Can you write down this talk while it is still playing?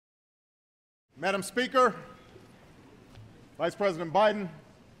Madam Speaker, Vice President Biden,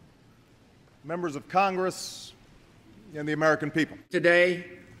 members of Congress, and the American people. Today,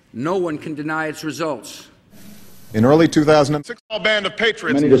 no one can deny its results. In early 2006, a band of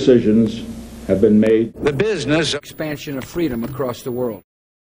patriots. Many decisions have been made. The business expansion of freedom across the world.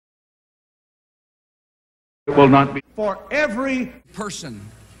 It will not be For every person.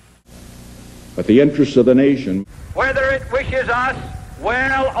 but the interests of the nation. Whether it wishes us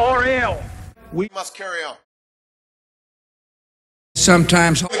well or ill. We must carry on.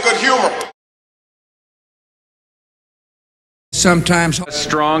 Sometimes Good humor. Sometimes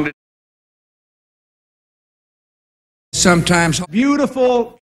Strong. Sometimes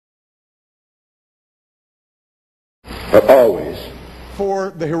Beautiful. But always.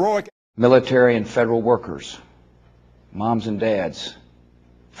 For the heroic Military and federal workers, moms and dads,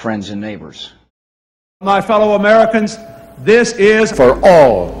 friends and neighbors. My fellow Americans, this is For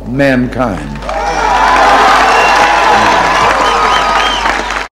all mankind.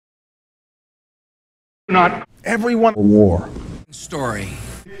 not everyone War. story.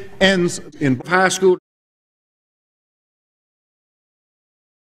 ends in High school